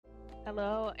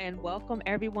Hello and welcome,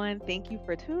 everyone. Thank you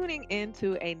for tuning in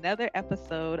to another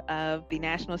episode of the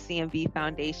National CMV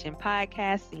Foundation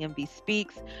podcast, CMV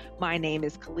Speaks. My name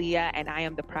is Kalia, and I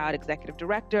am the proud executive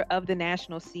director of the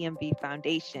National CMV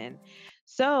Foundation.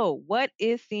 So, what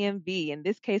is CMV? In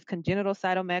this case, congenital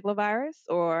cytomegalovirus,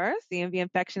 or CMV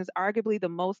infection, is arguably the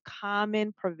most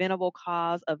common preventable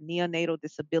cause of neonatal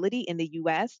disability in the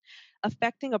U.S.,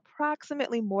 affecting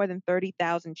approximately more than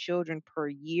 30,000 children per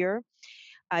year.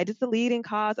 It is the leading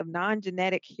cause of non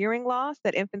genetic hearing loss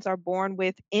that infants are born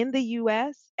with in the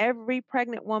US. Every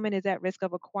pregnant woman is at risk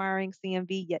of acquiring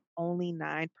CMV, yet only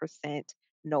 9%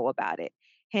 know about it.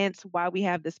 Hence, why we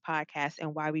have this podcast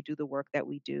and why we do the work that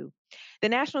we do. The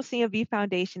National CMV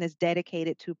Foundation is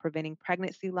dedicated to preventing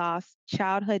pregnancy loss,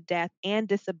 childhood death, and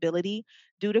disability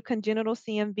due to congenital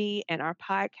CMV, and our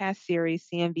podcast series,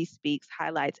 CMV Speaks,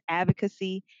 highlights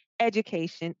advocacy,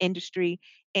 education, industry,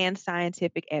 and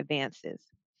scientific advances,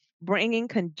 bringing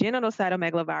congenital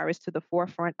cytomegalovirus to the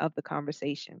forefront of the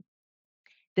conversation.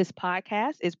 This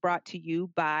podcast is brought to you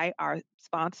by our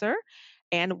sponsor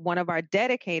and one of our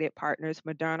dedicated partners,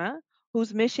 Moderna,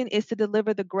 whose mission is to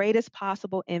deliver the greatest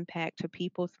possible impact to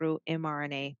people through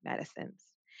mRNA medicines.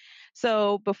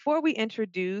 So, before we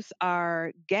introduce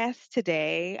our guest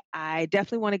today, I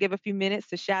definitely want to give a few minutes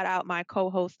to shout out my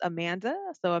co host, Amanda.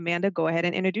 So, Amanda, go ahead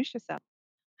and introduce yourself.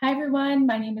 Hi, everyone.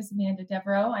 My name is Amanda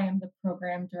Devereaux. I am the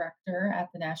program director at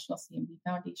the National CMV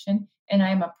Foundation, and I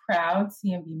am a proud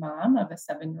CMV mom of a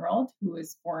 7-year-old who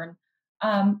was born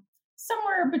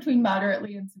somewhere between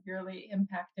moderately and severely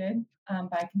impacted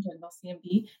by congenital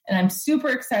CMV. And I'm super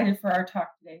excited for our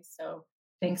talk today. So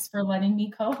thanks for letting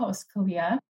me co-host,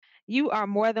 Kalia. You are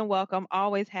more than welcome.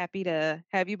 Always happy to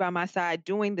have you by my side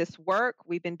doing this work.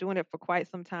 We've been doing it for quite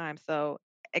some time. So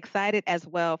excited as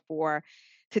well for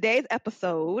today's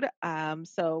episode.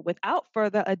 So without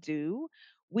further ado,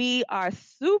 we are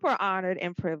super honored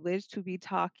and privileged to be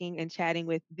talking and chatting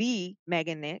with the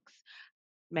Megan Nix.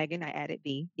 Megan, I added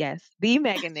the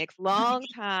Megan Nix,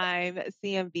 longtime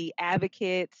CMV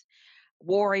advocate,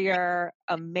 warrior,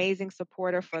 amazing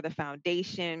supporter for the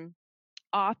foundation,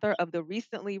 author of the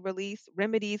recently released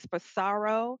Remedies for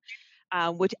Sorrow,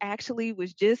 which actually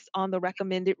was just on the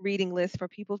recommended reading list for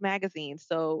People's Magazine.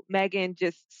 So, Megan,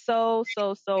 just so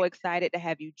excited to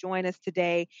have you join us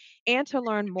today and to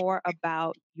learn more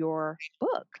about your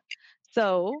book.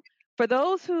 So, for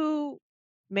those who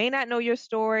may not know your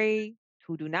story,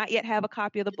 who do not yet have a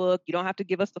copy of the book, you don't have to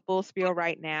give us the full spiel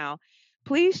right now.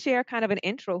 Please share kind of an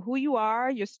intro, who you are,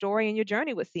 your story, and your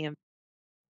journey with CMV.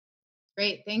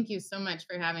 Great. Thank you so much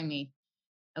for having me.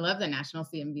 I love the National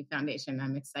CMV Foundation.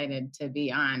 I'm excited to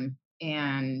be on.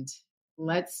 And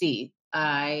let's see,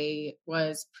 I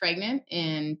was pregnant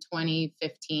in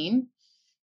 2015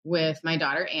 with my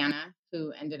daughter, Anna,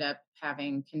 who ended up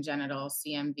having congenital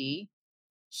CMV.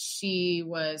 She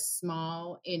was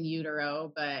small in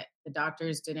utero, but the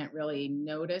doctors didn't really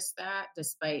notice that,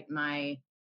 despite my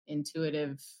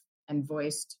intuitive and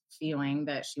voiced feeling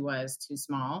that she was too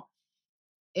small.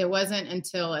 It wasn't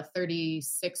until a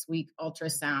 36-week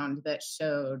ultrasound that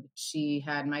showed she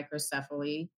had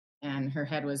microcephaly and her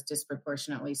head was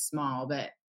disproportionately small. But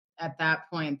at that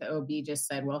point, the OB just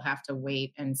said, we'll have to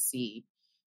wait and see,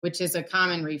 which is a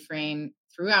common refrain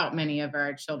throughout many of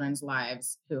our children's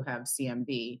lives who have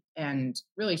CMV, and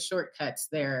really shortcuts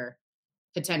their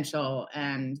potential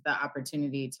and the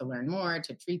opportunity to learn more,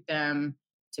 to treat them,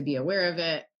 to be aware of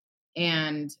it.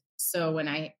 And so when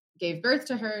I gave birth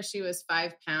to her, she was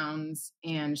 5 pounds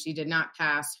and she did not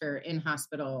pass her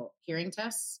in-hospital hearing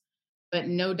tests, but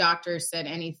no doctor said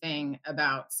anything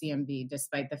about CMV,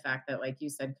 despite the fact that, like you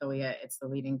said, Kalia, it's the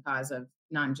leading cause of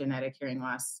non-genetic hearing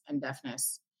loss and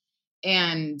deafness.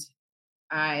 And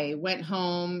I went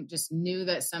home, just knew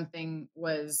that something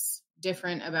was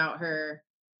different about her.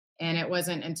 And it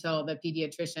wasn't until the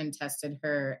pediatrician tested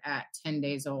her at 10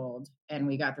 days old and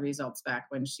we got the results back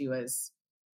when she was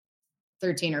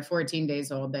 13 or 14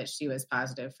 days old that she was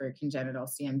positive for congenital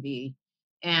CMV.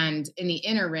 And in the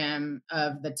interim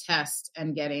of the test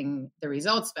and getting the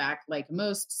results back, like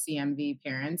most CMV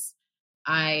parents,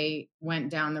 I went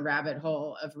down the rabbit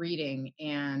hole of reading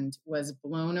and was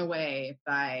blown away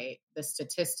by the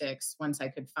statistics once I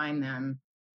could find them,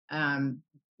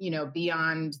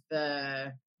 beyond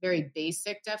the very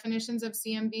basic definitions of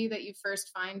CMV that you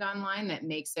first find online that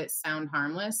makes it sound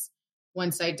harmless.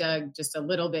 Once I dug just a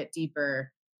little bit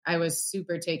deeper, I was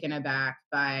super taken aback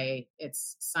by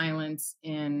its silence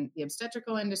in the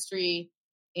obstetrical industry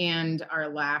and our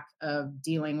lack of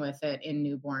dealing with it in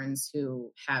newborns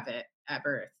who have it at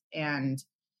birth. And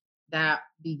that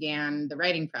began the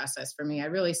writing process for me. I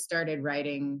really started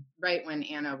writing right when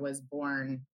Anna was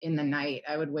born in the night.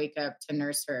 I would wake up to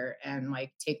nurse her and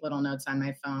like take little notes on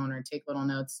my phone or take little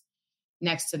notes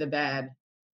next to the bed,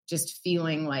 just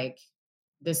feeling like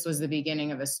this was the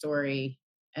beginning of a story.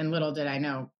 And little did I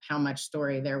know how much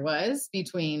story there was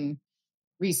between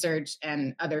research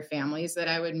and other families that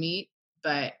I would meet.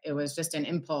 But it was just an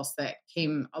impulse that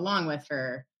came along with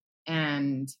her.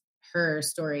 And her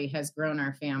story has grown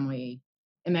our family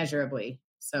immeasurably.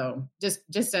 So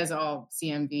just as all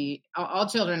CMV, all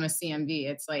children with CMV,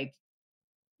 it's like,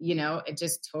 it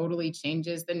just totally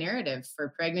changes the narrative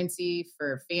for pregnancy,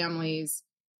 for families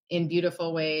in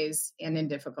beautiful ways and in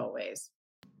difficult ways.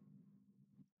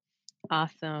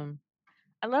 Awesome.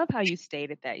 I love how you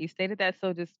stated that. You stated that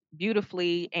so just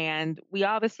beautifully. And we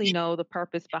obviously know the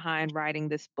purpose behind writing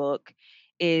this book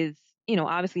is,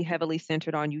 obviously heavily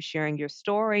centered on you sharing your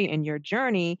story and your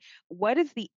journey. What is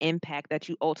the impact that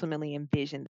you ultimately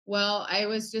envision? Well, I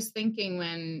was just thinking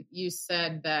when you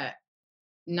said that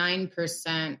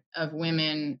 9% of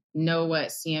women know what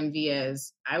CMV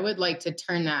is, I would like to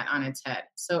turn that on its head.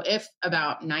 So if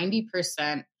about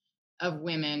 90% of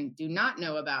women do not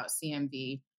know about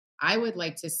CMV, I would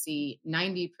like to see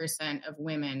 90% of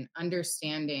women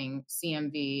understanding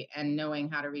CMV and knowing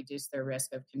how to reduce their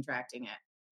risk of contracting it.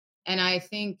 And I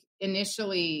think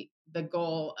initially the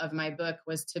goal of my book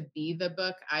was to be the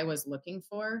book I was looking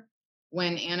for.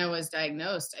 When Anna was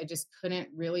diagnosed, I just couldn't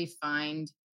really find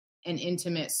an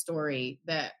intimate story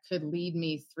that could lead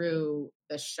me through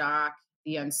the shock,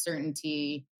 the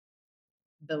uncertainty,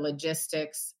 the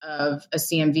logistics of a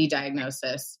CMV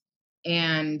diagnosis.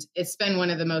 And it's been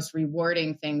one of the most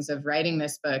rewarding things of writing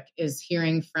this book is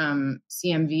hearing from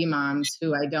CMV moms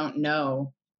who I don't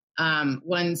know.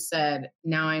 One said,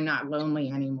 "Now I'm not lonely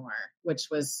anymore," which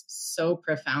was so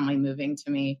profoundly moving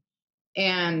to me.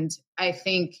 And I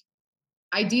think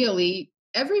ideally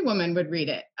every woman would read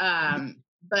it.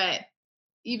 But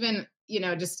even,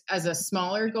 just as a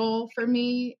smaller goal for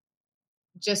me,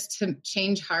 just to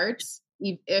change hearts,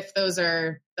 if those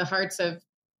are the hearts of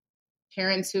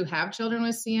parents who have children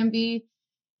with CMV,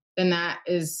 then that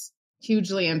is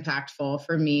hugely impactful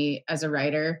for me as a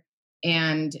writer.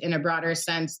 And in a broader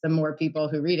sense, the more people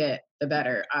who read it, the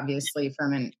better, obviously,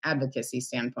 from an advocacy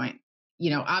standpoint.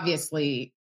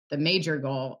 Obviously, the major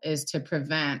goal is to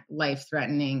prevent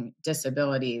life-threatening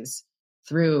disabilities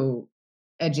through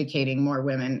educating more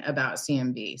women about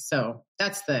CMV. So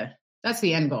that's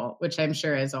the end goal, which I'm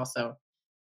sure is also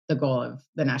the goal of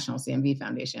the National CMV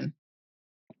Foundation.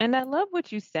 And I love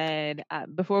what you said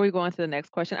before we go on to the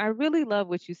next question. I really love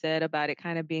what you said about it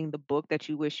kind of being the book that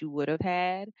you wish you would have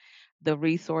had, the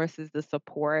resources, the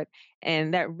support.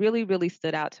 And that really, really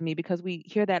stood out to me because we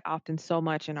hear that often so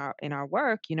much in our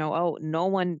work, oh, no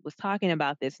one was talking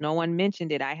about this. No one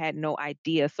mentioned it. I had no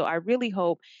idea. So I really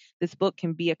hope this book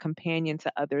can be a companion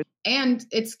to others. And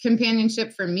it's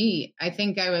companionship for me. I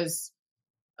think I was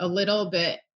a little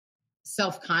bit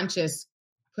self-conscious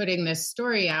putting this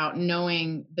story out,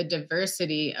 knowing the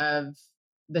diversity of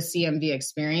the CMV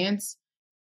experience.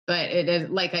 But it is,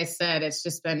 like I said, it's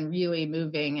just been really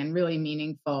moving and really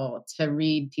meaningful to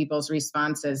read people's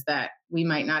responses that we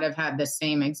might not have had the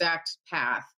same exact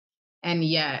path. And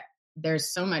yet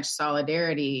there's so much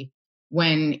solidarity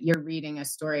when you're reading a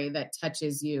story that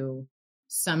touches you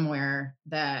somewhere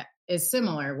that is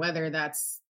similar, whether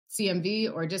that's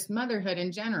CMV or just motherhood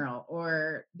in general,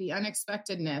 or the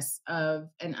unexpectedness of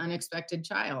an unexpected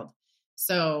child.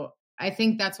 So I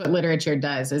think that's what literature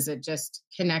does, is it just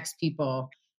connects people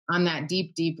on that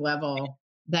deep, deep level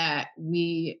that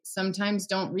we sometimes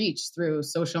don't reach through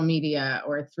social media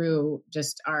or through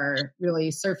just our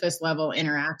really surface level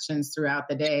interactions throughout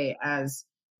the day as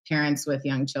parents with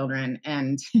young children.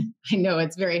 And I know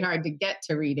it's very hard to get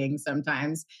to reading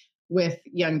sometimes with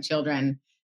young children,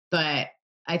 but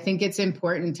I think it's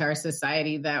important to our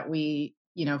society that we,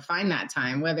 find that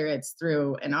time, whether it's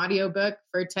through an audiobook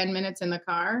for 10 minutes in the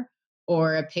car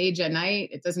or a page a night.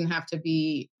 It doesn't have to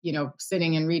be,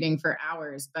 sitting and reading for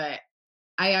hours, but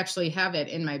I actually have it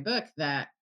in my book that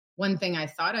one thing I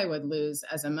thought I would lose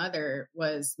as a mother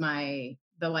was the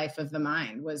life of the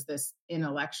mind, was this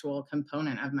intellectual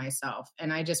component of myself.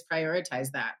 And I just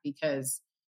prioritize that because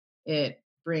it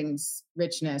brings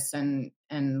richness and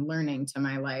learning to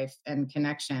my life and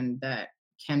connection that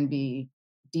can be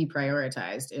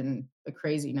deprioritized in the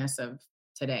craziness of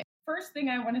today. First thing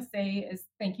I want to say is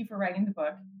thank you for writing the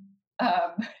book.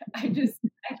 I think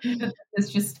that this is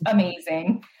just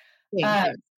amazing.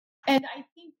 And I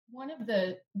think one of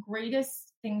the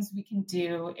greatest things we can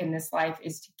do in this life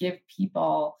is to give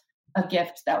people a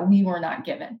gift that we were not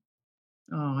given.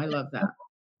 Oh, I love that.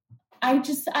 I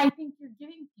think you're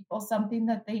giving people something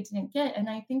that they didn't get. And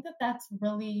I think that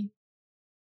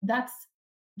that's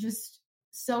just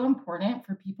so important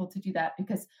for people to do that,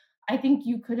 because I think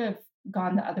you could have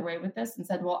gone the other way with this and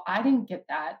said, well, I didn't get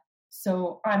that,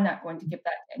 so I'm not going to give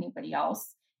that to anybody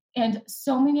else. And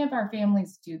so many of our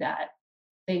families do that.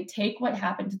 They take what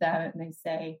happened to them and they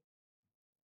say,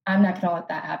 I'm not going to let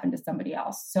that happen to somebody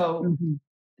else. So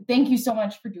thank you so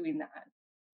much for doing that.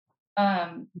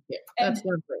 Yeah, that's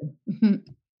lovely.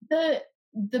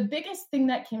 The biggest thing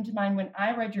that came to mind when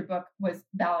I read your book was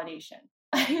validation.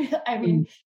 I mean,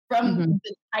 from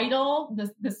the title,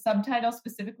 the subtitle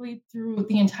specifically, through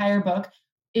the entire book,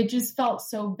 it just felt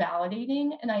so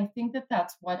validating. And I think that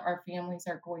that's what our families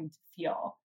are going to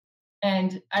feel.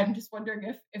 And I'm just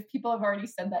wondering if people have already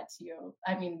said that to you.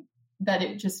 I mean, that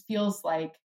it just feels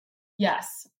like,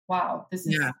 yes, wow, this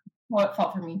is how it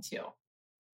felt for me too.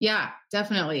 Yeah,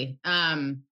 definitely.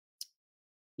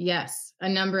 Yes, a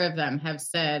number of them have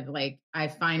said, like, I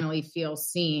finally feel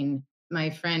seen. My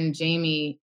friend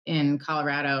Jamie in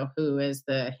Colorado, who is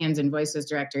the Hands and Voices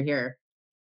director here,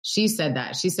 she said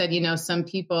that. She said, some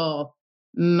people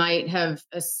might have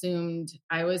assumed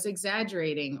I was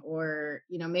exaggerating or,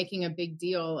 making a big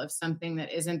deal of something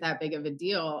that isn't that big of a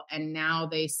deal. And now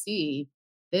they see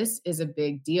this is a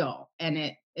big deal, and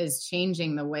it is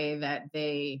changing the way that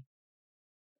they,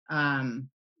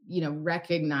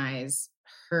 recognize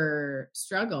her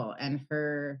struggle and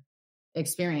her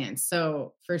experience.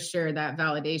 So for sure, that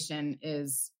validation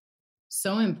is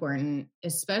so important,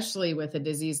 especially with a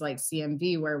disease like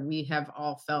CMV, where we have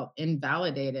all felt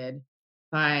invalidated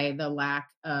by the lack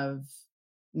of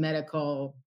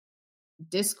medical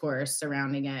discourse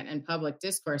surrounding it and public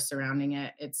discourse surrounding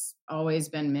it. It's always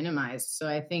been minimized. So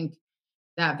I think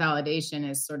that validation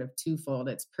is sort of twofold.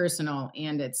 It's personal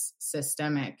and it's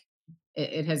systemic.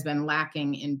 It has been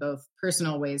lacking in both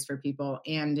personal ways for people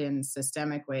and in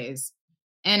systemic ways.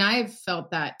 And I've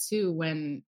felt that too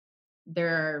when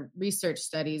there are research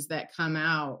studies that come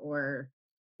out, or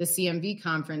the CMV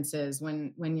conferences,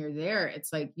 when you're there,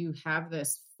 it's like you have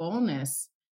this fullness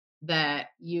that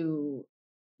you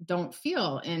don't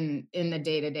feel in the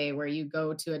day-to-day, where you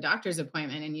go to a doctor's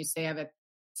appointment and you say, I have a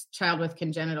child with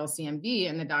congenital CMV,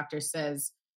 and the doctor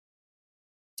says,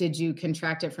 did you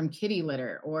contract it from kitty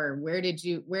litter? Or where do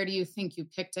you think you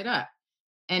picked it up?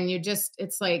 And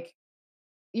it's like,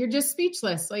 you're just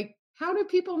speechless. Like, how do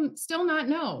people still not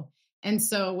know? And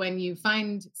so when you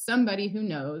find somebody who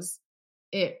knows,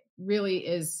 it really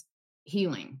is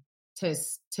healing to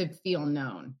feel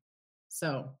known.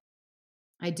 So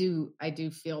I do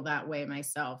feel that way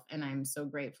myself. And I'm so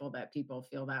grateful that people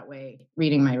feel that way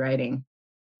reading my writing.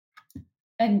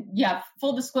 And yeah,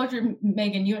 full disclosure,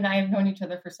 Megan, you and I have known each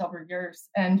other for several years,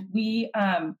 and we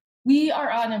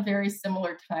are on a very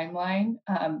similar timeline.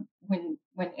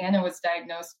 When Anna was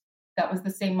diagnosed, that was the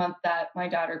same month that my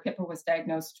daughter Pippa was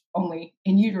diagnosed, only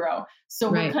in utero. So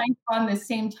we're kind of on the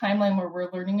same timeline where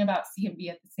we're learning about CMV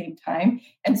at the same time.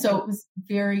 And so it was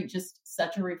very, just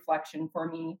such a reflection for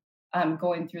me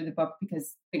going through the book,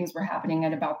 because things were happening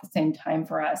at about the same time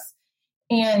for us.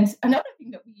 And another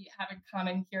thing that we have in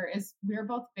common here is we're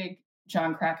both big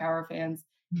Jon Krakauer fans.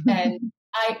 And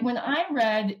when I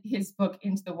read his book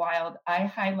Into the Wild, I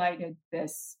highlighted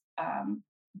this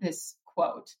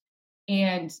quote,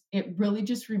 and it really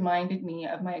just reminded me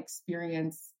of my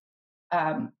experience,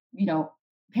 parenting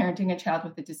a child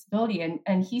with a disability.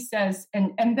 And he says,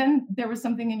 and then there was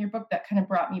something in your book that kind of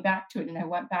brought me back to it, and I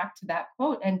went back to that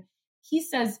quote, and he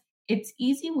says, it's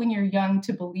easy when you're young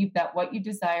to believe that what you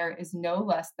desire is no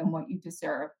less than what you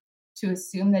deserve, to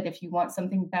assume that if you want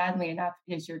something badly enough,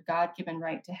 it is your God-given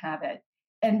right to have it.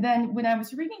 And then when I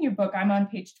was reading your book, I'm on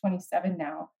page 27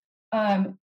 now,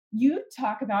 you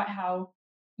talk about how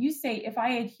you say, if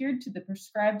I adhered to the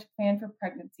prescribed plan for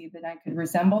pregnancy, then I could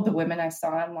resemble the women I saw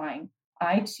online.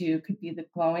 I too could be the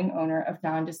glowing owner of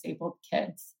non-disabled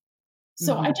kids.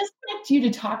 So I just wanted you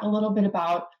to talk a little bit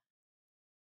about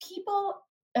people,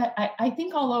 I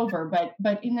think all over,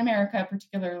 but in America,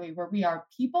 particularly where we are,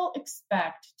 people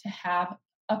expect to have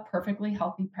a perfectly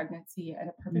healthy pregnancy and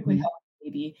a perfectly healthy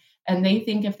baby. And they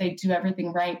think if they do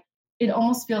everything right, it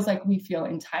almost feels like we feel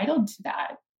entitled to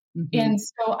that. And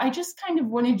so I just kind of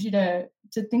wanted you to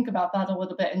think about that a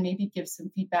little bit, and maybe give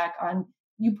some feedback on,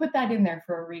 you put that in there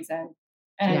for a reason.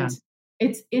 And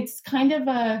it's kind of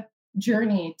a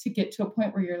journey to get to a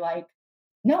point where you're like,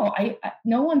 no,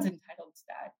 no one's entitled to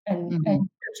that. And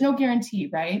there's no guarantee,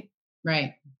 right?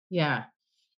 Right. Yeah.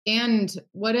 And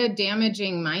what a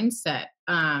damaging mindset,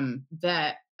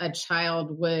 that a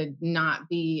child would not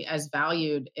be as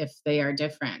valued if they are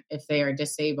different, if they are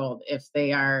disabled, if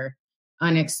they are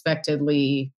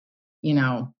unexpectedly you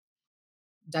know,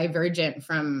 divergent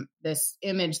from this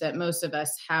image that most of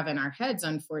us have in our heads,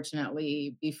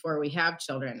 unfortunately, before we have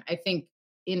children. I think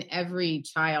in every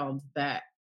child that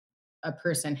a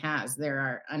person has, there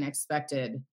are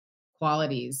unexpected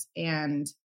qualities. And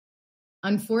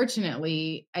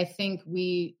unfortunately, I think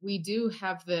we do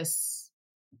have this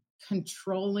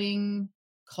controlling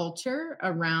culture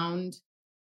around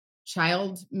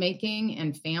child making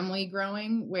and family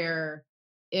growing, where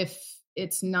if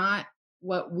it's not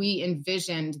what we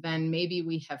envisioned, then maybe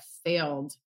we have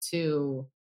failed to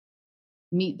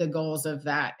meet the goals of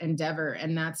that endeavor.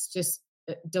 And that's just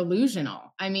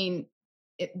delusional. I mean,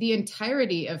 the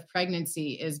entirety of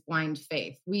pregnancy is blind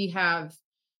faith. We have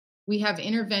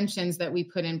interventions that we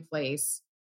put in place,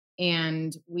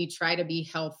 and we try to be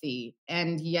healthy.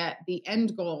 And yet the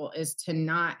end goal is to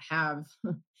not have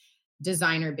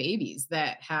designer babies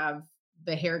that have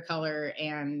the hair color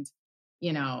and,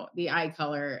 you know, the eye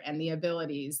color and the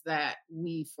abilities that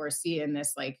we foresee in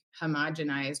this like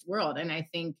homogenized world. And I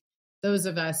think those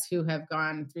of us who have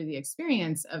gone through the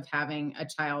experience of having a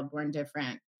child born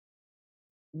different,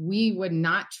 we would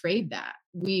not trade that.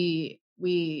 We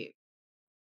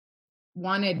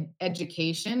wanted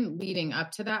education leading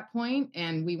up to that point,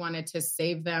 and we wanted to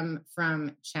save them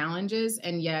from challenges.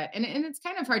 And yet, and it's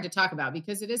kind of hard to talk about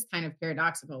because it is kind of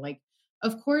paradoxical. Like,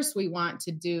 of course, we want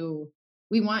to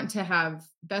have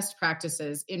best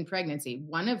practices in pregnancy,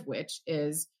 one of which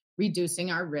is reducing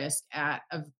our risk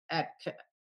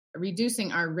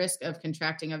reducing our risk of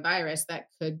contracting a virus that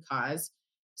could cause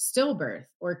stillbirth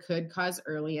or could cause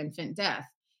early infant death.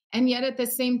 And yet at the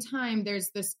same time,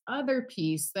 there's this other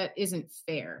piece that isn't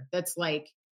fair. That's like,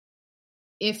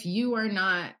 if you are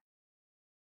not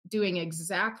doing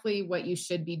exactly what you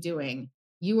should be doing,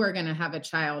 you are going to have a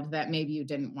child that maybe you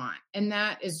didn't want. And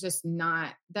that is just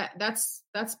not that's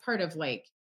part of like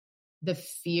the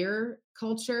fear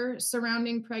culture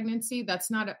surrounding pregnancy. That's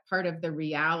not a part of the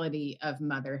reality of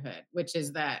motherhood, which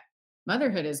is that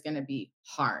motherhood is going to be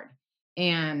hard.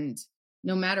 And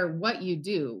no matter what you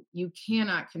do, you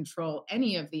cannot control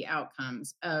any of the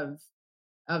outcomes of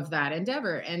that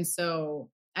endeavor. And so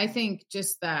I think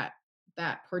just that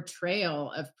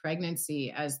portrayal of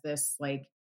pregnancy as this like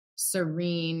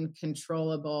serene,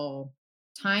 controllable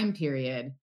time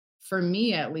period, for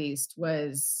me at least,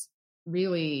 was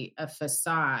really a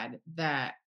facade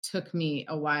that took me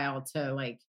a while to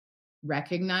like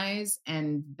recognize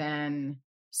and then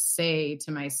say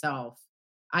to myself,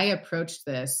 I approached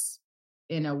this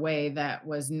in a way that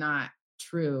was not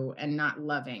true and not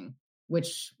loving,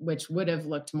 which would have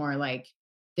looked more like,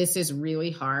 this is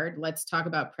really hard. Let's talk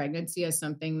about pregnancy as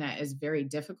something that is very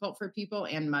difficult for people,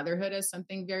 and motherhood as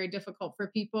something very difficult for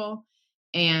people,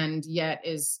 and yet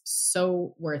is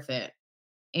so worth it.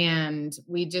 And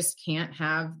we just can't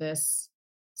have this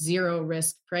zero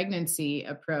risk pregnancy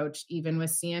approach. Even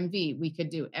with CMV, we could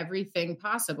do everything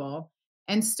possible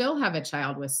and still have a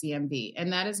child with CMV.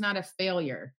 And that is not a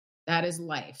failure. That is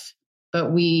life.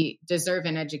 But we deserve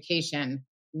an education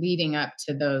leading up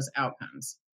to those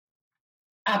outcomes.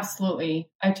 Absolutely.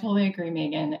 I totally agree,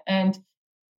 Megan. And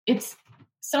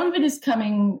some of it is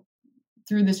coming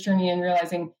through this journey and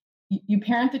realizing you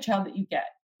parent the child that you get.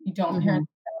 You don't parent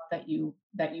the child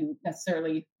that you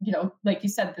necessarily, like you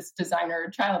said, this designer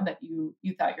child that you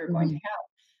thought you were going to have.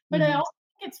 But I also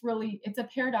think it's a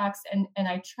paradox. And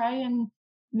I try and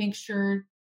make sure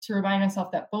to remind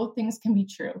myself that both things can be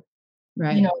true.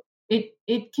 Right.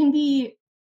 It can be,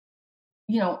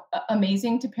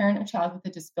 amazing to parent a child with a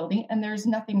disability, and there's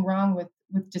nothing wrong with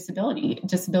disability.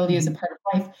 Disability is a part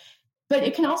of life, but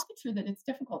it can also be true that it's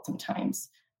difficult sometimes.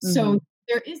 So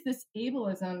there is this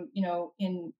ableism,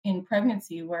 in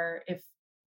pregnancy, where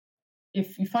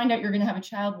if you find out you're going to have a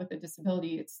child with a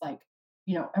disability, it's like,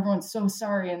 everyone's so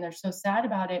sorry and they're so sad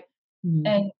about it.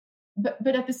 And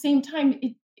but at the same time,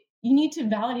 you need to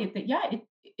validate that,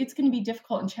 it's going to be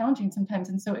difficult and challenging sometimes.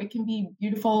 And so it can be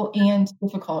beautiful and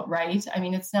difficult, right? I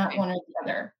mean, it's not one or the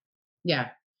other.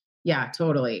 Yeah,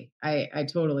 totally. I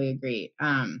totally agree.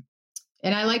 And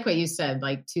I like what you said,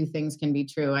 like two things can be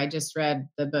true. I just read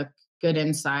the book Good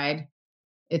Inside.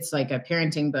 It's like a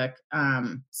parenting book.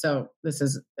 So this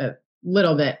is a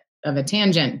little bit of a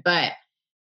tangent, but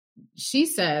she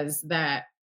says that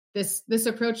this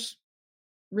approach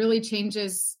really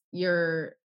changes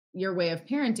your way of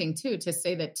parenting too, to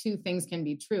say that two things can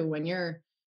be true when you're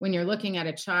looking at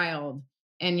a child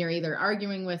and you're either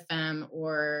arguing with them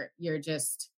or you're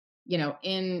just,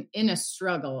 in a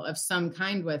struggle of some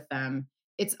kind with them.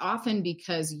 It's often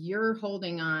because you're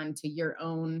holding on to your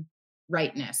own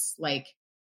rightness. Like,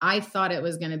 I thought it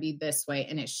was going to be this way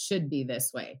and it should be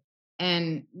this way.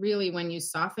 And really, when you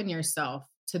soften yourself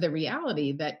to the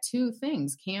reality that two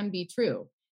things can be true,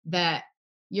 that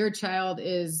your child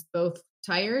is both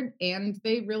tired and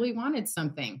they really wanted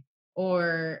something,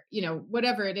 or,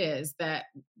 whatever it is, that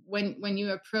when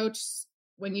you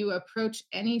approach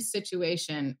any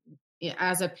situation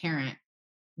as a parent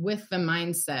with the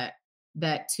mindset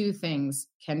that two things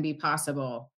can be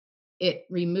possible, it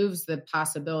removes the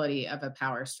possibility of a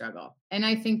power struggle. And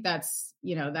I think that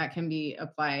can be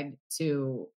applied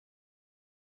to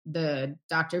the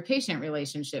doctor-patient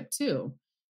relationship too.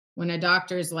 When a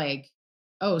doctor's like,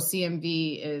 oh,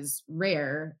 CMV is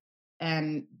rare,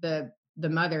 and the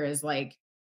mother is like,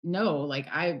 no, like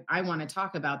I want to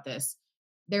talk about this.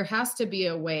 There has to be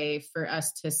a way for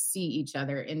us to see each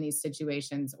other in these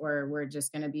situations, or we're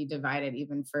just going to be divided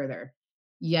even further.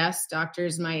 Yes,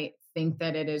 doctors might think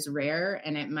that it is rare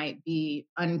and it might be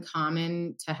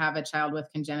uncommon to have a child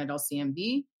with congenital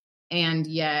CMV, and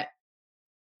yet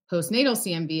postnatal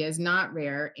CMV is not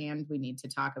rare, and we need to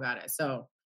talk about it. So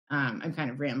I'm kind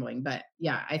of rambling, but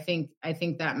yeah, I think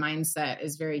that mindset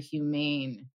is very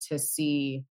humane to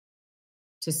see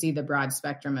the broad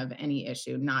spectrum of any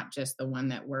issue, not just the one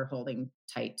that we're holding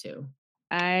tight to.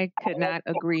 I could not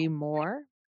agree more.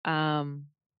 I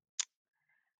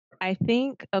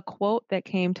think a quote that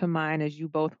came to mind as you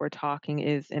both were talking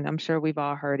is, and I'm sure we've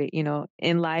all heard it,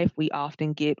 in life, we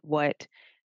often get what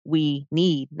we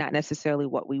need, not necessarily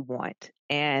what we want.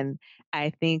 And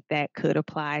I think that could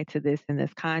apply to this in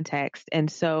this context.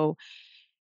 And so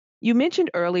you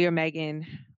mentioned earlier, Megan,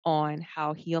 on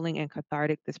how healing and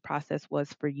cathartic this process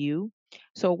was for you.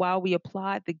 So while we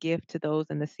applaud the gift to those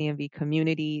in the CMV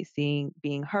community,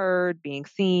 being heard, being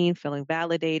seen, feeling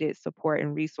validated, support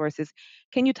and resources,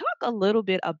 can you talk a little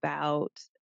bit about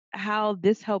how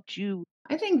this helped you?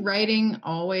 I think writing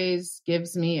always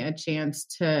gives me a chance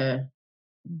to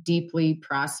deeply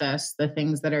process the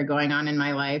things that are going on in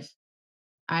my life.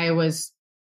 I was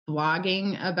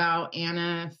blogging about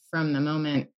Anna from the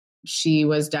moment she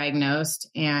was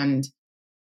diagnosed, and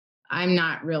I'm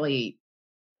not really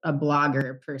a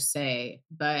blogger per se,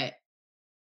 but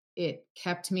it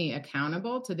kept me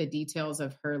accountable to the details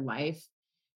of her life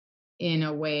in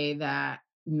a way that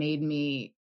made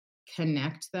me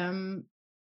connect them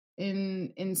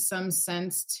in some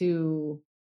sense to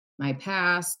my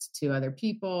past, to other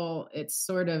people. It's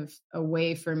sort of a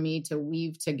way for me to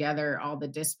weave together all the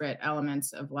disparate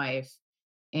elements of life.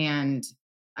 And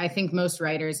I think most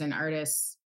writers and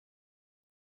artists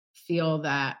feel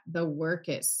that the work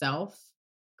itself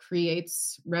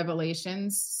creates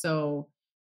revelations. So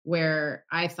where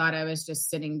I thought I was just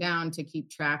sitting down to keep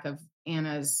track of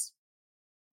Anna's,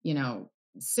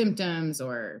 symptoms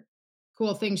or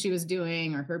cool things she was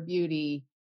doing or her beauty,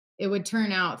 it would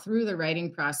turn out through the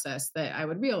writing process that I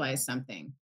would realize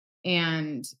something.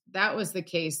 And that was the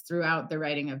case throughout the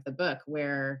writing of the book,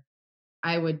 where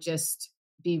I would just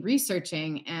be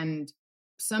researching and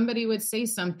somebody would say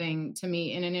something to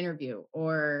me in an interview,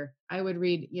 or I would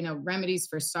read, Remedies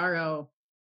for Sorrow.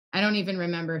 I don't even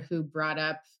remember who brought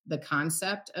up the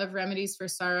concept of Remedies for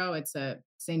Sorrow. It's a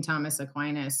St. Thomas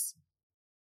Aquinas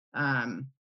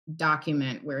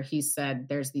document where he said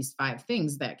there's these 5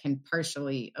 things that can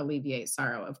partially alleviate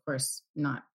sorrow. Of course,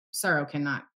 sorrow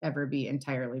cannot ever be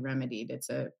entirely remedied. It's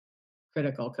a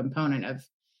critical component of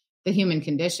the human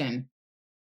condition.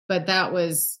 But that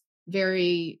was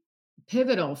very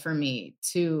pivotal for me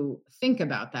to think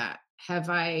about that. Have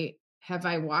I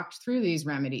walked through these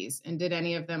remedies, and did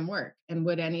any of them work? And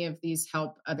would any of these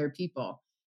help other people?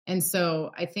 And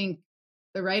so I think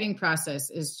the writing process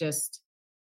is just,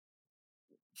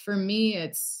 for me,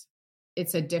 it's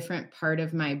a different part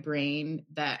of my brain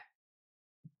that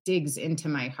digs into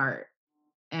my heart.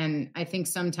 And I think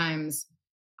sometimes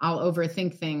I'll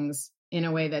overthink things in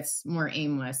a way that's more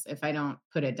aimless if I don't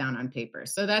put it down on paper.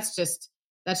 So that's just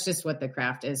what the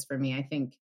craft is for me. I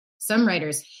think some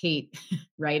writers hate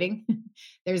writing.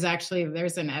 There's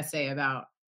an essay about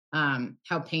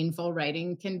how painful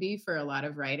writing can be for a lot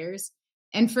of writers.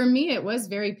 And for me, it was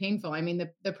very painful. I mean,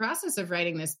 the process of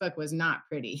writing this book was not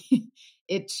pretty.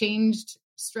 It changed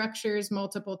structures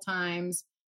multiple times.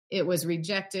 It was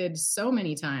rejected so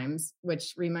many times,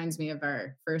 which reminds me of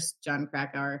our first John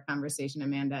Krakauer conversation,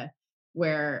 Amanda,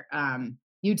 where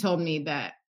you told me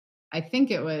that, I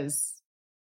think it was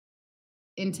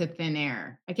Into Thin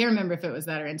Air. I can't remember if it was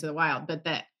that or Into the Wild, but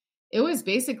that it was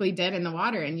basically dead in the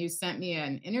water. And you sent me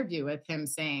an interview with him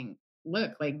saying,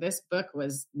 look, like, this book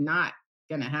was not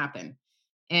going to happen.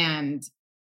 And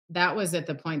that was at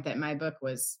the point that my book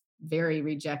was very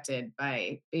rejected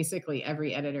by basically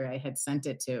every editor I had sent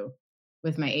it to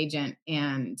with my agent.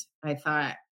 And I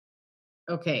thought,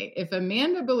 okay, if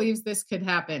Amanda believes this could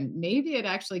happen, maybe it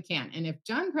actually can. And if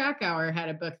John Krakauer had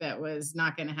a book that was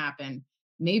not going to happen,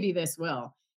 maybe this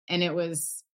will. And it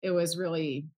was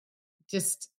really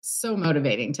just so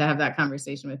motivating to have that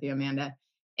conversation with you, Amanda.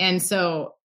 And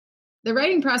so the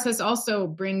writing process also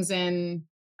brings in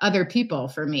other people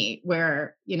for me,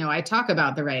 where, I talk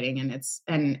about the writing,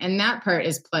 and that part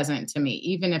is pleasant to me,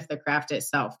 even if the craft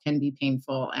itself can be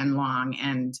painful and long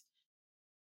and,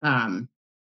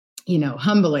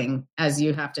 humbling, as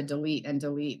you have to delete and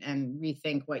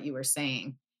rethink what you were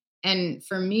saying. And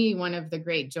for me, one of the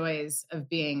great joys of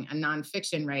being a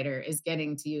nonfiction writer is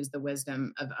getting to use the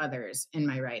wisdom of others in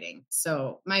my writing.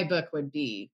 So my book would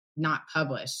be not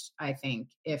published, I think,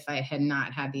 if I had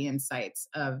not had the insights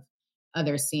of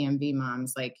other CMV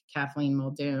moms like Kathleen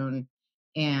Muldoon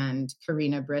and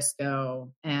Karina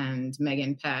Briscoe and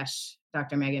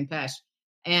Dr. Megan Pesh.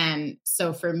 And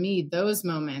so for me, those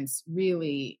moments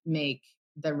really make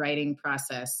the writing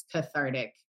process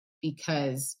cathartic,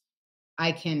 because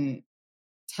I can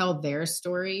tell their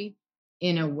story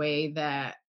in a way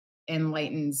that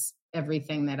enlightens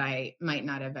everything that I might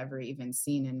not have ever even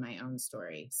seen in my own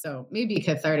story. So maybe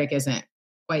cathartic isn't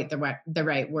quite the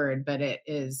right word, but it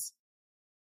is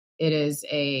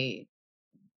a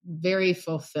very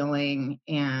fulfilling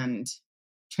and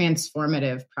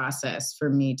transformative process for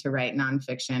me to write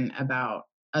nonfiction about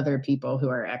other people who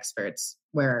are experts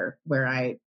where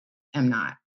I am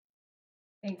not.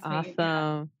 Thanks, Awesome.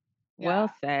 Megan.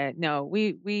 Well said. No,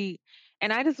 we,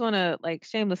 and I just want to, like,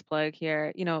 shameless plug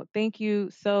here, thank you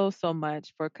so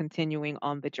much for continuing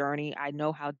on the journey. I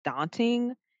know how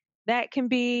daunting that can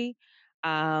be.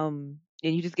 And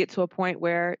you just get to a point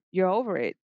where you're over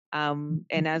it. And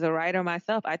as a writer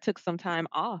myself, I took some time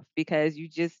off because you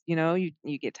just, you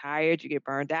get tired, you get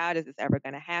burned out. Is this ever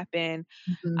going to happen?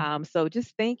 Mm-hmm. So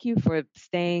just thank you for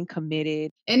staying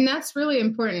committed. And that's really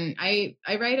important. I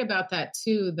write about that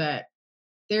too, that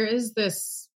there is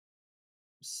this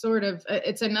sort of,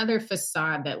 it's another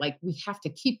facade that, like, we have to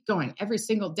keep going every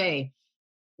single day,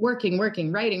 working,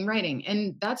 writing.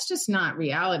 And that's just not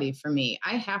reality for me.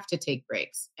 I have to take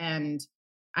breaks, and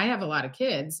I have a lot of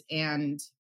kids, and,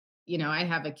 I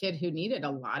have a kid who needed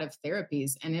a lot of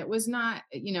therapies, and it was not,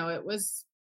 it was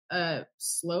a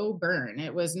slow burn.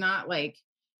 It was not like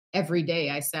every day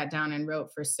I sat down and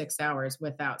wrote for 6 hours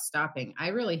without stopping. I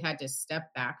really had to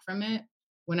step back from it.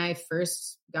 When I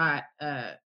first got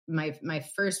my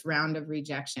first round of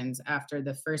rejections after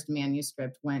the first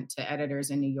manuscript went to editors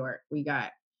in New York, we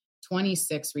got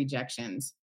 26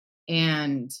 rejections.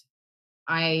 And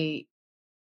I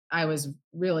was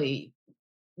really,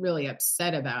 really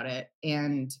upset about it.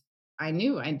 And I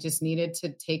knew I just needed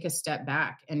to take a step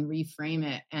back and reframe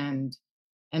it and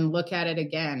look at it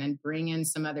again and bring in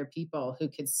some other people who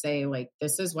could say, like,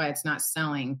 this is why it's not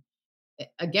selling.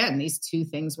 Again, these two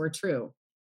things were true.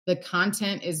 The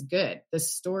content is good. The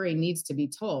story needs to be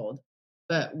told,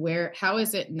 but how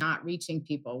is it not reaching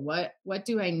people? What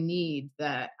do I need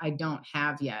that I don't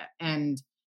have yet? And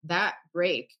that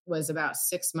break was about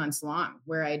 6 months long,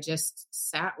 where I just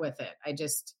sat with it. I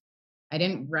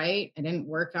didn't write. I didn't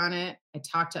work on it. I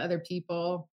talked to other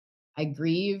people. I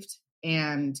grieved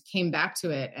and came back to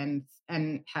it and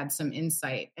had some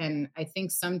insight. And I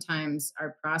think sometimes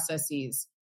our processes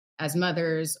as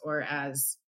mothers, or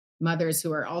as mothers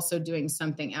who are also doing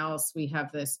something else, we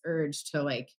have this urge to,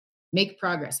 like, make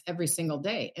progress every single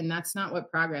day. And that's not what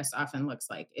progress often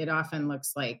looks like. It often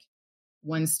looks like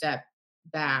one step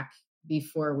back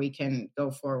before we can go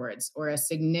forwards, or a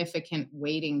significant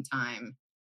waiting time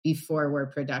before we're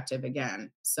productive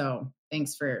again. So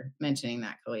thanks for mentioning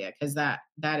that, Kalia, because that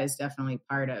is definitely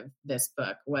part of this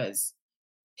book, was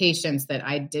patience that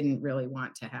I didn't really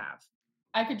want to have.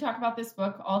 I could talk about this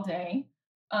book all day.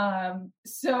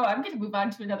 So I'm going to move on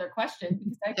to another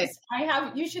question, because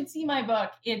you should see my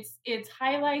book. It's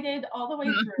highlighted all the way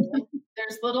through.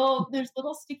 There's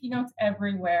little sticky notes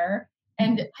everywhere.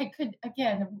 And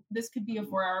this could be a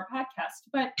 4-hour podcast,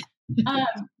 but to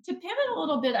pivot a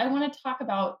little bit, I want to talk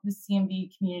about the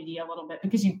CMV community a little bit,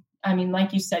 because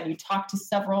like you said, you talk to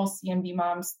several CMV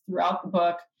moms throughout the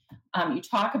book. You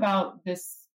talk about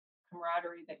this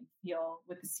camaraderie that you feel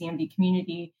with the CMV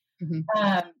community. Mm-hmm.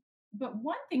 But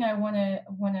one thing I want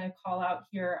to call out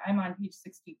here, I'm on page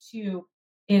 62,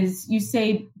 is you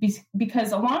say,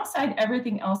 because alongside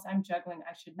everything else I'm juggling,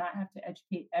 I should not have to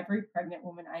educate every pregnant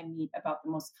woman I meet about the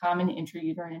most common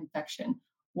intrauterine infection.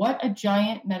 What a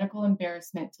giant medical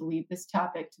embarrassment to leave this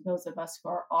topic to those of us who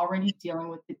are already dealing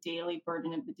with the daily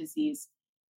burden of the disease.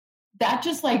 That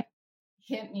just, like,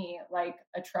 hit me like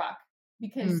a truck,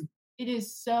 because it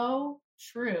is so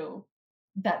true.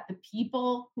 that the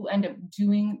people who end up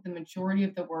doing the majority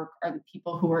of the work are the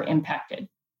people who are impacted.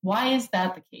 Why is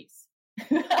that the case?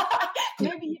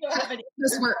 Maybe you don't have any.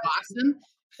 Because we're awesome.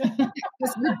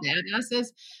 Because we're badasses.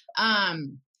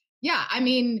 Yeah, I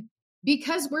mean,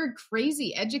 because we're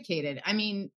crazy educated. I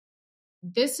mean,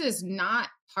 this is not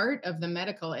part of the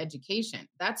medical education.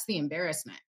 That's the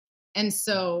embarrassment. And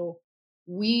so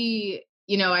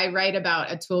I write about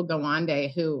Atul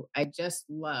Gawande, who I just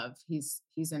love. He's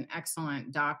an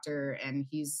excellent doctor and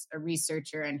he's a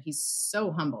researcher and he's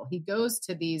so humble. He goes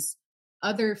to these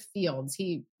other fields.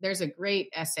 There's a great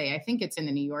essay, I think it's in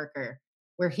the New Yorker,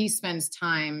 where he spends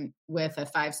time with a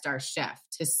 5-star chef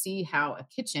to see how a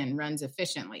kitchen runs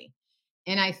efficiently.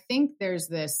 And I think there's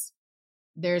this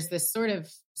sort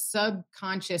of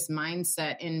subconscious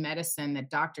mindset in medicine that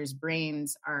doctors'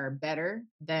 brains are better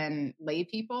than lay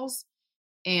people's.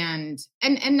 And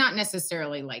not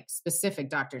necessarily like specific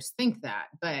doctors think that,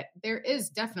 but there is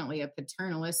definitely a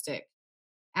paternalistic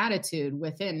attitude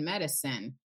within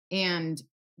medicine. And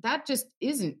that just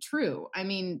isn't true. I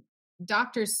mean,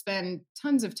 doctors spend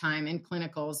tons of time in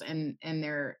clinicals and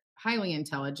they're highly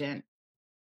intelligent,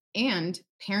 and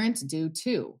parents do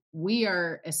too. We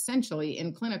are essentially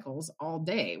in clinicals all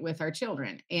day with our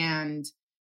children, and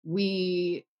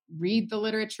we read the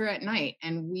literature at night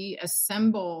and we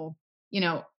assemble,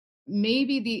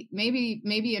 maybe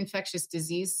infectious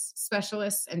disease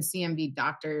specialists and CMV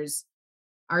doctors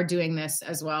are doing this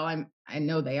as well. I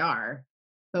know they are,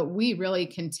 but we really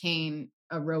contain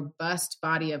a robust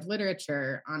body of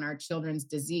literature on our children's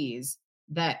disease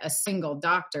that a single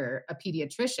doctor, a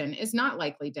pediatrician, is not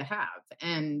likely to have.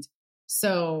 And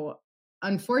so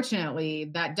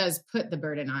unfortunately, that does put the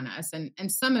burden on us. And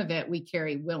some of it we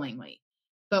carry willingly.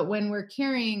 But when we're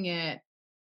carrying it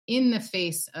in the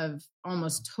face of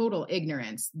almost total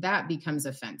ignorance, that becomes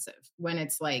offensive. When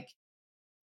it's like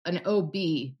an OB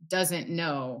doesn't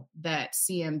know that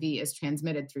CMV is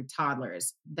transmitted through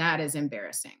toddlers, that is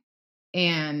embarrassing.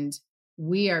 And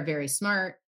we are very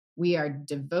smart. We are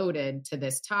devoted to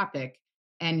this topic.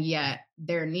 And yet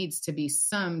there needs to be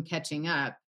some catching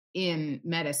up in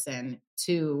medicine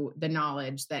to the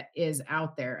knowledge that is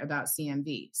out there about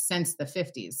CMV since the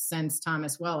 50s, since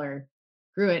Thomas Weller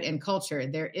grew it in culture.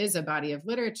 There is a body of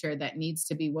literature that needs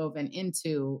to be woven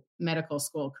into medical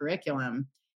school curriculum,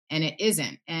 and it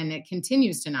isn't, and it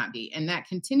continues to not be. And that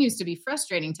continues to be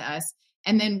frustrating to us.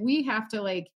 And then we have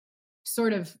to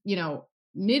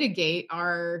mitigate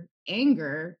our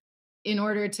anger in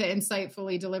order to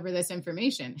insightfully deliver this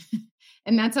information.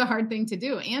 And that's a hard thing to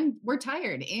do. And we're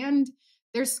tired, and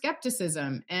there's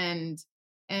skepticism, and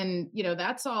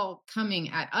that's all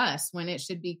coming at us when it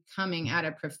should be coming at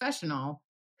a professional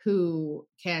who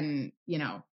can,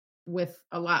 with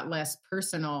a lot less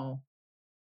personal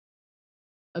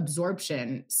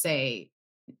absorption, say,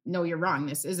 no, you're wrong.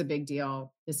 This is a big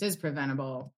deal. This is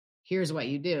preventable. Here's what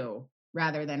you do,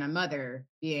 rather than a mother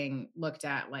being looked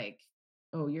at like,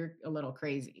 oh, you're a little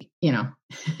crazy,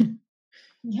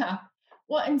 Yeah.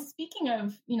 Well, and speaking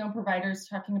of, providers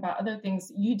talking about other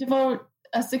things, you devote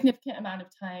a significant amount of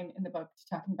time in the book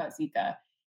to talking about Zika.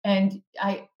 And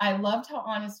I loved how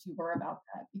honest you were about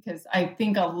that, because I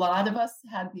think a lot of us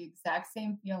had the exact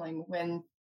same feeling when,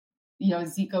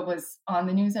 Zika was on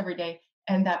the news every day.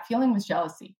 And that feeling was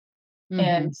jealousy. Mm-hmm.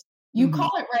 And you mm-hmm.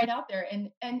 call it right out there.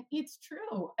 And it's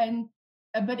true.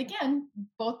 But again,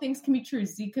 both things can be true.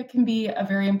 Zika can be a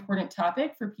very important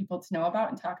topic for people to know about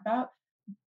and talk about.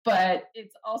 But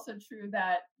it's also true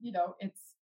that,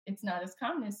 it's not as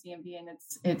common as CMV, and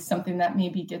it's something that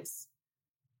maybe gets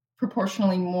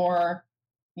proportionally more,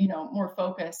 more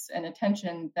focus and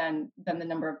attention than the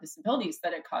number of disabilities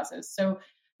that it causes. So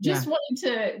just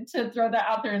wanted to throw that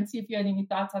out there and see if you had any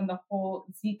thoughts on the whole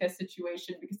Zika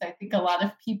situation, because I think a lot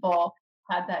of people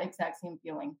had that exact same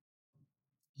feeling.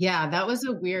 Yeah, that was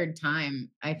a weird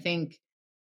time. I think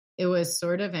it was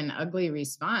sort of an ugly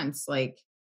response. Like,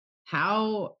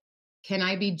 how can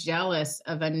I be jealous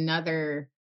of another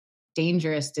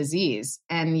dangerous disease?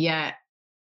 And yet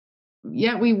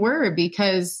we were,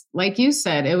 because like you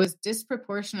said, it was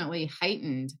disproportionately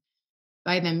heightened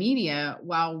by the media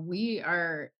while we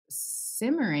are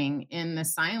simmering in the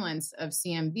silence of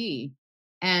CMV.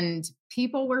 And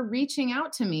people were reaching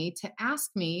out to me to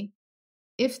ask me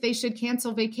if they should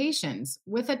cancel vacations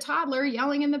with a toddler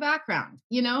yelling in the background.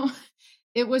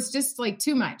 It was just like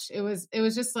too much. It was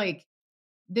just like,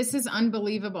 this is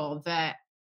unbelievable that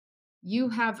you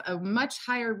have a much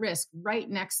higher risk right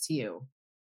next to you,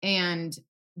 and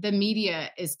the media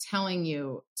is telling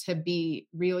you to be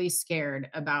really scared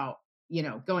about,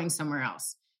 going somewhere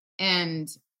else. And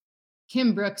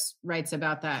Kim Brooks writes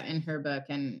about that in her book,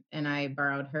 and I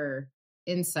borrowed her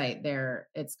insight there.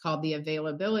 It's called the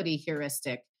availability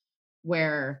heuristic,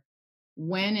 where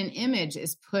when an image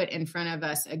is put in front of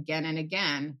us again and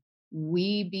again,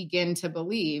 we begin to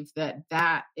believe that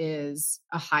that is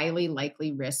a highly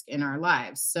likely risk in our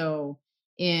lives. So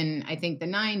in, I think, the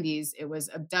 90s, it was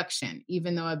abduction.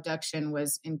 Even though abduction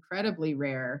was incredibly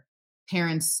rare,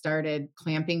 parents started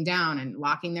clamping down and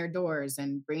locking their doors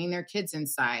and bringing their kids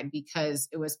inside because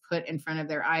it was put in front of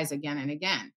their eyes again and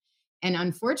again. And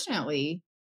unfortunately,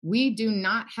 we do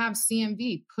not have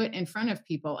CMV put in front of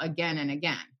people again and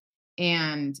again.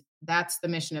 And that's the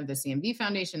mission of the CMV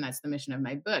Foundation. That's the mission of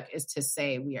my book, is to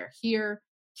say, we are here,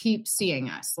 keep seeing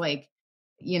us. Like,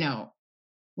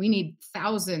 we need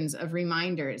thousands of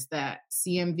reminders that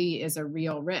CMV is a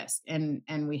real risk. And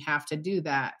we have to do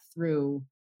that through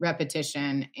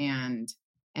repetition and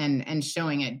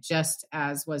showing it, just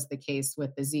as was the case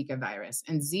with the Zika virus.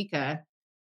 And Zika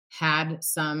had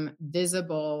some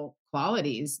visible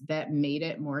qualities that made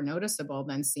it more noticeable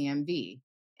than CMV.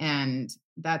 And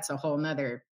that's a whole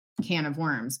nother can of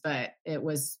worms, but it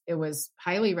was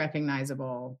highly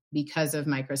recognizable because of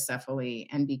microcephaly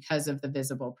and because of the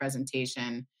visible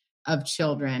presentation of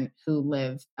children who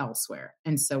live elsewhere.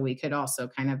 And so we could also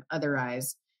kind of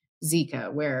otherize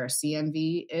Zika, where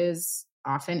CMV is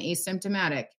often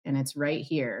asymptomatic and it's right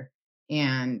here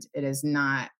and it is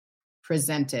not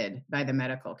presented by the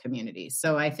medical community.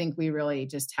 So I think we really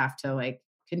just have to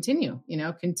continue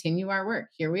our work.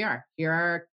 Here we are. Here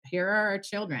are our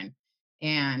children.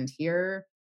 And here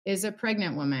is a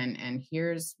pregnant woman, and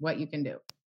here's what you can do.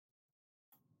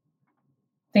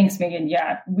 Thanks, Megan.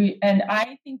 Yeah,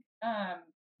 I think,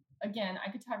 again, I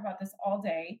could talk about this all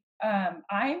day.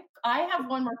 I have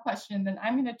one more question, then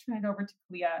I'm going to turn it over to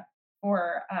Clea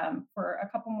for a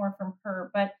couple more from her.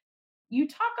 But you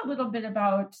talk a little bit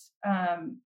about,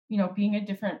 being a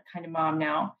different kind of mom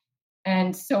now.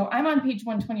 And so I'm on page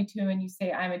 122, and you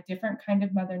say, I'm a different kind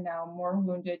of mother now, more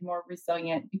wounded, more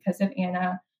resilient. Because of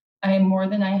Anna, I am more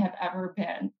than I have ever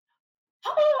been.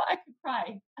 How about I could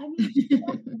cry? I mean,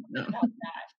 talk about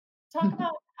that. Talk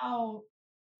about how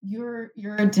you're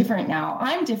different now.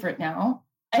 I'm different now.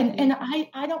 And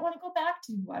I don't want to go back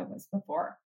to who I was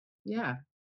before. Yeah.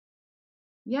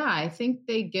 Yeah, I think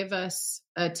they give us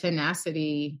a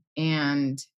tenacity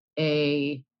and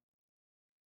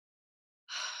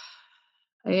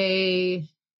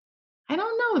I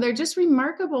don't know, they're just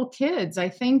remarkable kids. I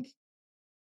think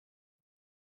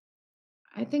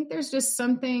there's just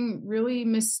something really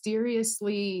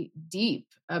mysteriously deep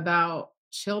about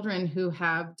children who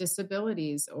have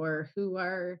disabilities or who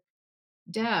are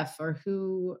deaf or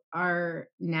who are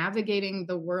navigating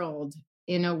the world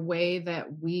in a way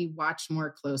that we watch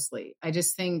more closely. I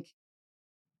just think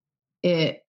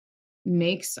it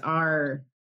makes our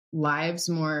lives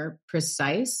more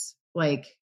precise.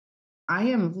 Like, I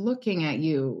am looking at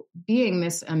you being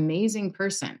this amazing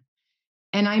person.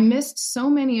 And I missed so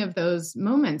many of those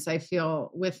moments, I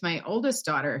feel, with my oldest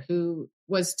daughter, who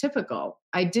was typical.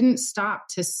 I didn't stop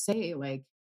to say,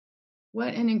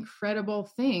 what an incredible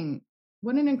thing.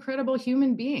 What an incredible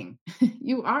human being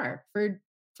you are for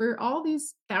all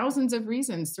these thousands of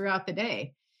reasons throughout the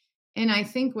day. And I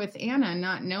think with Anna,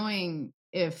 not knowing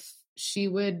if she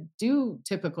would do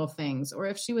typical things or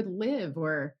if she would live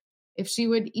or if she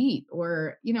would eat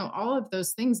or, all of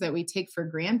those things that we take for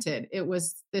granted, it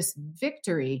was this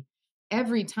victory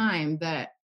every time that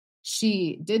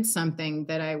she did something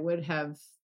that I would have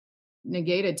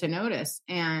negated to notice.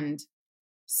 And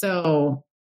so,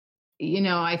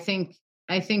 I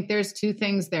think there's two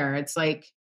things there. It's like,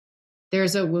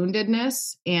 there's a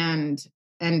woundedness and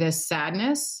a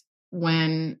sadness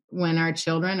when our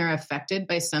children are affected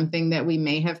by something that we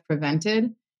may have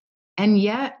prevented. And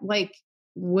yet,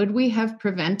 would we have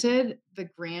prevented the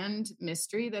grand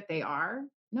mystery that they are?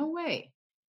 No way.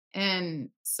 And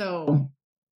so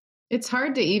it's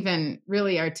hard to even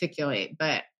really articulate,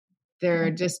 but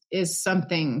there just is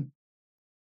something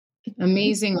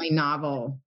amazingly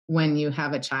novel when you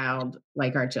have a child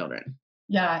like our children.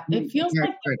 Yeah, it feels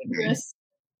like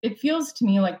it feels to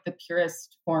me like the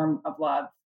purest form of love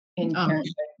in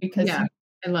parenthood, because I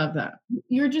love that.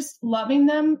 You're just loving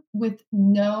them with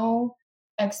no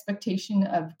expectation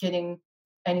of getting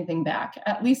anything back.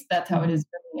 At least that's how it is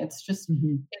for me. It's just,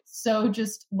 it's so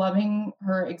just loving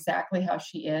her exactly how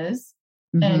she is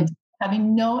and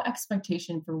having no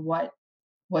expectation for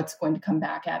what's going to come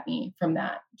back at me from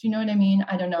that. Do you know what I mean?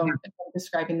 I don't know if I'm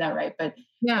describing that right, but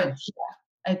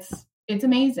it's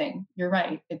amazing. You're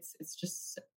right. It's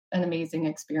just an amazing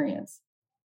experience.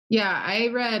 Yeah, I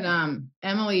read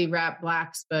Emily Rapp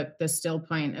Black's book, The Still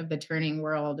Point of the Turning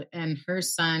World, and her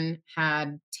son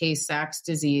had Tay-Sachs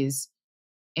disease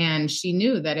and she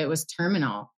knew that it was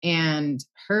terminal, and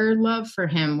her love for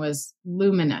him was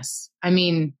luminous. I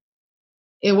mean,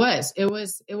 it was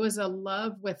a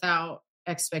love without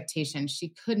expectation.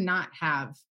 She could not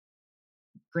have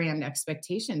grand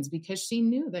expectations because she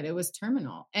knew that it was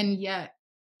terminal. And yet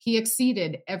he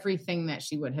exceeded everything that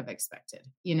she would have expected,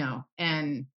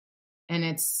 and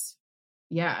it's,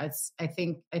 I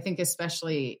think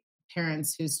especially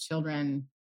parents whose children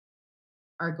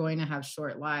are going to have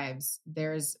short lives,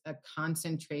 there's a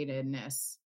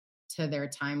concentratedness to their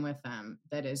time with them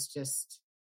that is just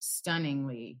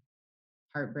stunningly,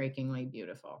 heartbreakingly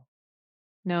beautiful.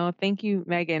 No, thank you,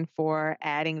 Megan, for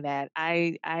adding that.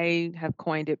 I have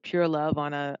coined it pure love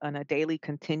on a daily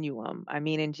continuum. I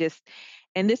mean,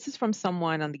 and this is from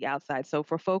someone on the outside. So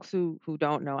for folks who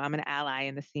don't know, I'm an ally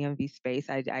in the CMV space.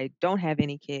 I don't have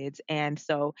any kids, and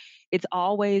so it's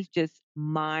always just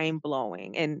mind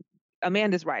blowing. And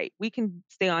Amanda's right. We can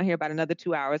stay on here about another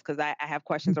 2 hours because I have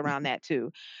questions around that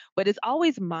too. But it's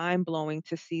always mind blowing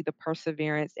to see the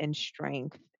perseverance and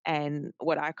strength and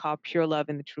what I call pure love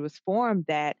in the truest form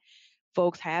that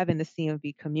folks have in the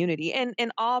CMV community,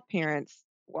 and all parents,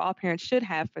 well, all parents should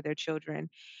have for their children.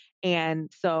 And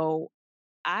so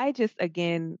I just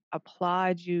again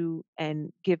applaud you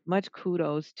and give much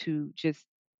kudos to just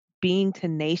being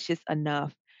tenacious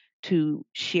enough to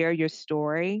share your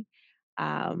story,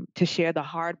 to share the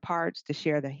hard parts, to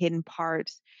share the hidden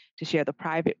parts, to share the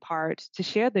private parts, to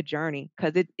share the journey,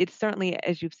 because it's certainly,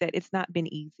 as you've said, it's not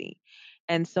been easy.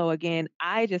 And so, again,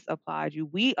 I just applaud you.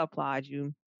 We applaud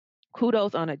you.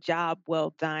 Kudos on a job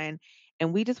well done.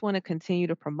 And we just want to continue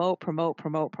to promote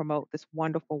this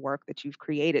wonderful work that you've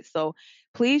created. So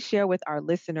please share with our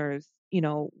listeners,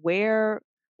 where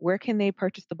can they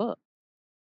purchase the book?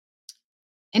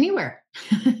 Anywhere.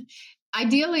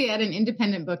 Ideally at an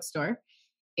independent bookstore.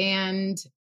 And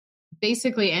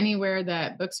basically anywhere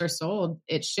that books are sold,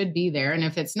 it should be there. And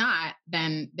if it's not,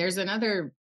 then there's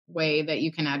another way that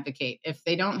you can advocate. If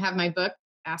they don't have my book,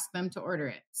 ask them to order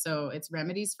it. So it's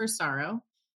Remedies for Sorrow,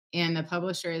 and the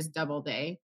publisher is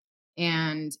Doubleday.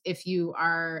 And if you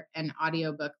are an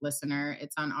audiobook listener,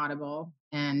 it's on Audible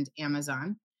and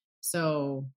Amazon.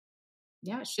 So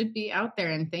it should be out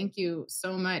there. And thank you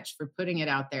so much for putting it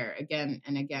out there again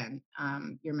and again.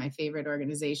 You're my favorite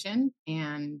organization,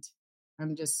 and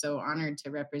I'm just so honored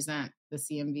to represent the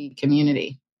CMV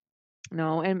community.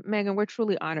 No, and Megan, we're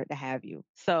truly honored to have you.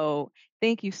 So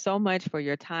thank you so much for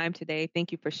your time today.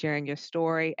 Thank you for sharing your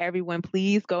story. Everyone,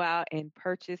 please go out and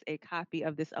purchase a copy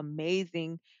of this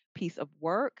amazing piece of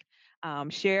work.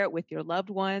 Share it with your loved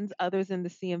ones, others in the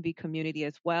CMV community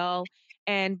as well.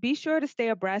 And be sure to stay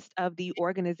abreast of the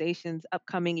organization's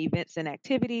upcoming events and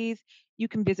activities. You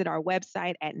can visit our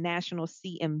website at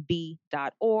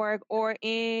nationalcmv.org or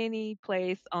any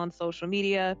place on social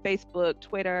media, Facebook,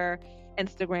 Twitter,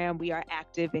 Instagram. We are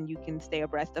active and you can stay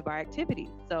abreast of our activities.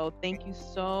 So thank you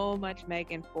so much,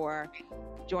 Megan, for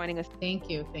joining us. Thank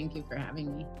you. Thank you for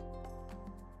having me.